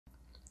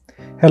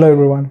Hello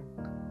everyone.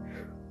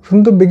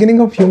 From the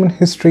beginning of human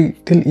history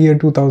till year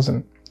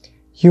 2000,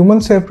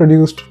 humans have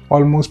produced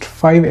almost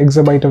 5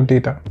 exabyte of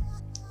data.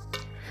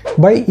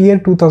 By year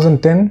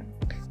 2010,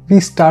 we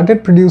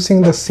started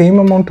producing the same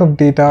amount of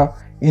data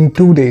in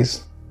 2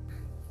 days.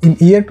 In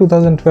year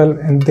 2012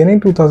 and then in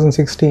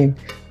 2016,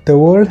 the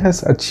world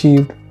has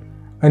achieved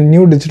a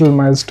new digital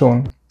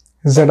milestone,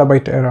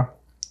 Zettabyte Era.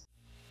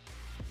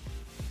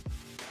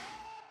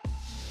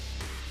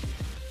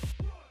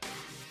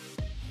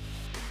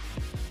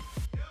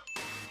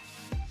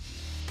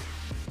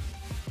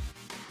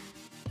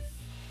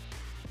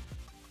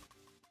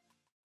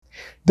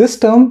 This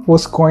term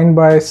was coined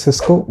by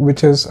Cisco,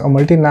 which is a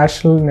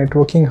multinational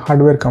networking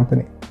hardware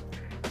company.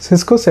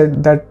 Cisco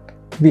said that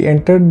we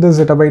entered the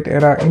Zettabyte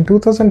era in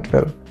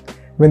 2012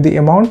 when the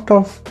amount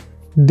of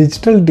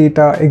digital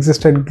data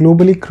existed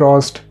globally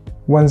crossed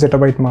 1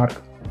 zettabyte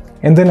mark,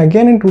 and then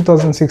again in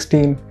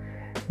 2016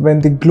 when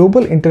the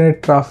global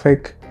internet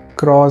traffic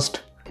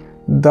crossed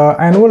the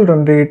annual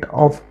run rate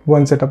of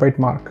 1 zettabyte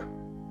mark.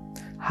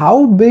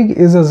 How big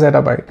is a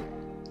zettabyte?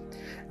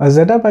 A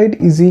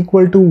zettabyte is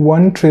equal to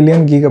 1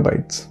 trillion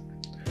gigabytes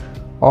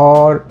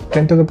or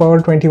 10 to the power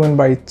 21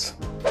 bytes.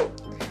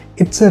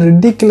 It's a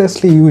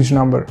ridiculously huge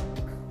number.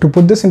 To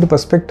put this into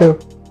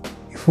perspective,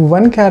 if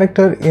one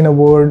character in a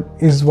word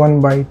is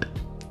 1 byte,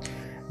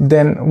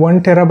 then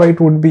 1 terabyte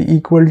would be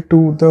equal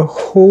to the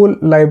whole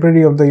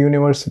library of the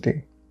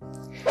university.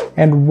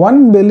 And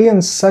 1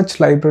 billion such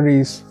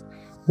libraries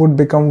would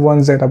become 1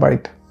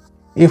 zettabyte.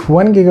 If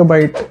 1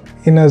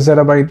 gigabyte in a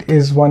zettabyte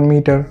is 1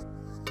 meter,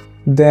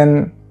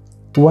 then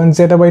 1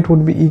 zettabyte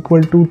would be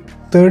equal to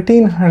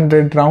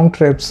 1300 round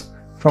trips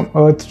from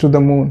Earth to the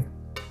Moon.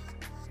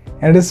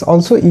 And it is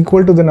also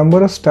equal to the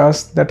number of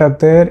stars that are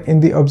there in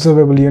the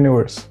observable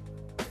universe.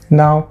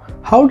 Now,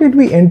 how did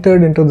we enter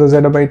into the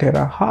Zettabyte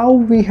era? How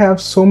we have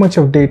so much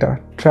of data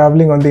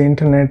traveling on the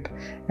internet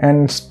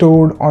and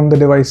stored on the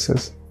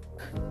devices?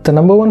 The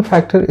number one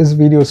factor is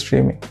video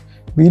streaming.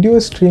 Video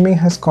streaming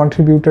has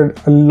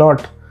contributed a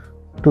lot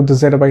to the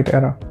Zettabyte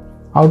era.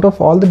 Out of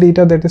all the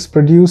data that is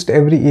produced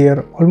every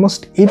year,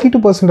 almost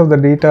 82% of the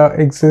data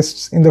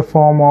exists in the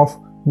form of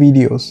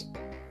videos.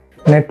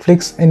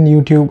 Netflix and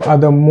YouTube are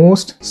the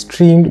most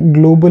streamed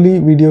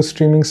globally video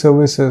streaming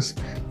services,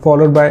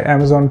 followed by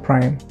Amazon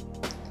Prime.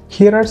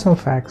 Here are some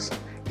facts.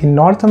 In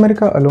North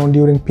America alone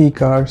during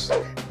peak hours,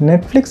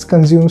 Netflix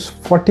consumes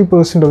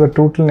 40% of the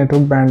total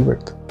network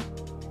bandwidth.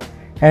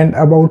 And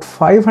about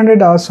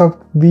 500 hours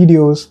of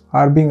videos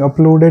are being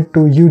uploaded to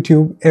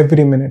YouTube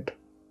every minute.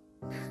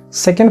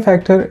 Second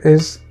factor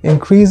is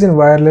increase in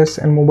wireless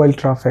and mobile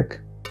traffic.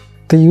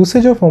 The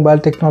usage of mobile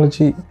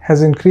technology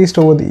has increased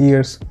over the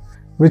years,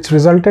 which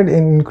resulted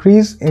in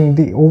increase in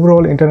the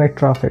overall internet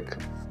traffic.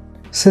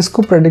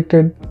 Cisco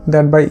predicted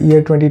that by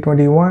year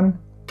 2021,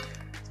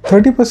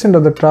 30%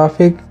 of the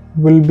traffic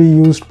will be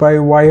used by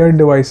wired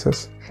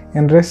devices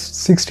and rest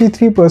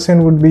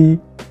 63% would be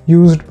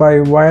used by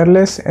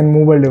wireless and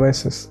mobile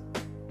devices.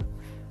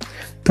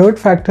 Third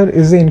factor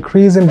is the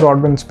increase in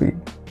broadband speed.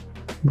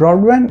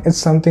 Broadband is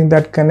something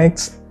that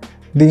connects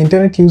the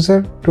internet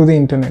user to the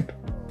internet.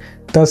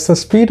 Thus, the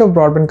speed of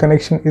broadband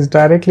connection is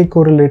directly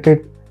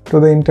correlated to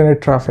the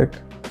internet traffic.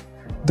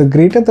 The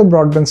greater the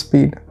broadband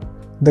speed,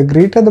 the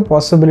greater the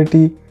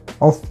possibility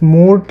of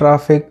more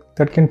traffic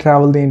that can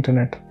travel the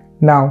internet.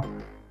 Now,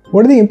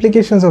 what are the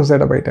implications of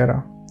Zettabyte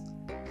era?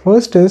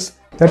 First is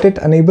that it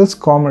enables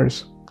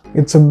commerce.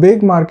 It's a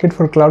big market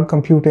for cloud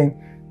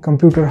computing,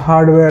 computer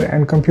hardware,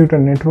 and computer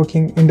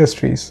networking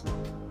industries.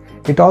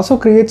 It also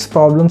creates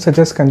problems such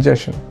as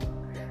congestion,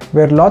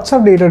 where lots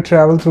of data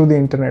travel through the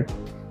internet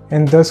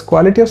and thus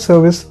quality of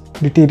service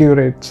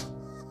deteriorates.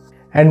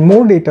 And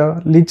more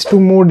data leads to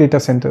more data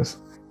centers,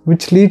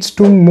 which leads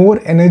to more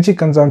energy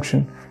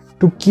consumption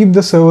to keep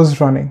the servers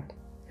running.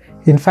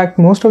 In fact,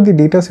 most of the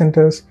data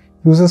centers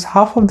uses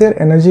half of their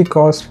energy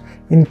cost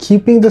in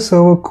keeping the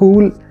server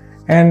cool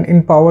and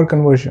in power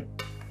conversion,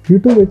 due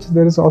to which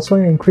there is also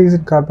an increase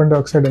in carbon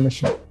dioxide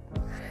emission.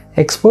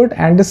 Experts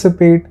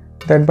anticipate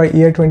that by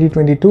year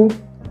 2022,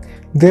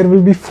 there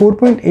will be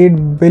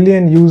 4.8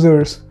 billion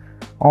users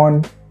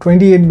on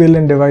 28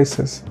 billion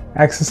devices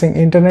accessing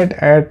internet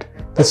at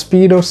the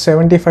speed of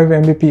 75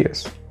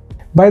 Mbps.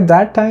 By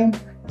that time,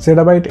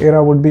 Zettabyte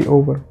era would be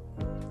over.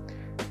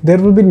 There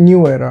will be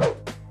new era,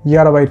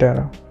 Yadabyte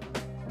era.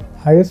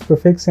 Highest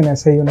prefix in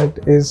SI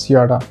unit is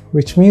Yada,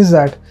 which means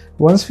that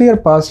once we are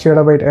past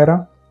Yadabyte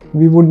era,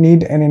 we would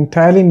need an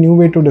entirely new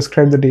way to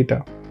describe the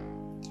data.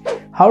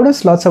 How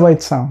does lots of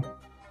bytes sound?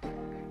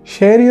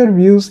 Share your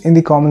views in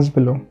the comments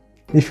below.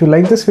 If you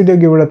like this video,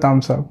 give it a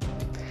thumbs up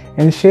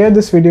and share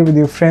this video with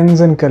your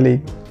friends and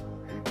colleagues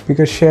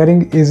because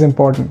sharing is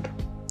important.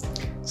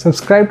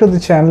 Subscribe to the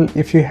channel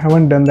if you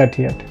haven't done that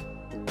yet.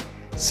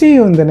 See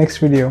you in the next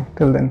video.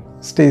 Till then,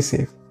 stay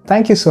safe.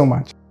 Thank you so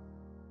much.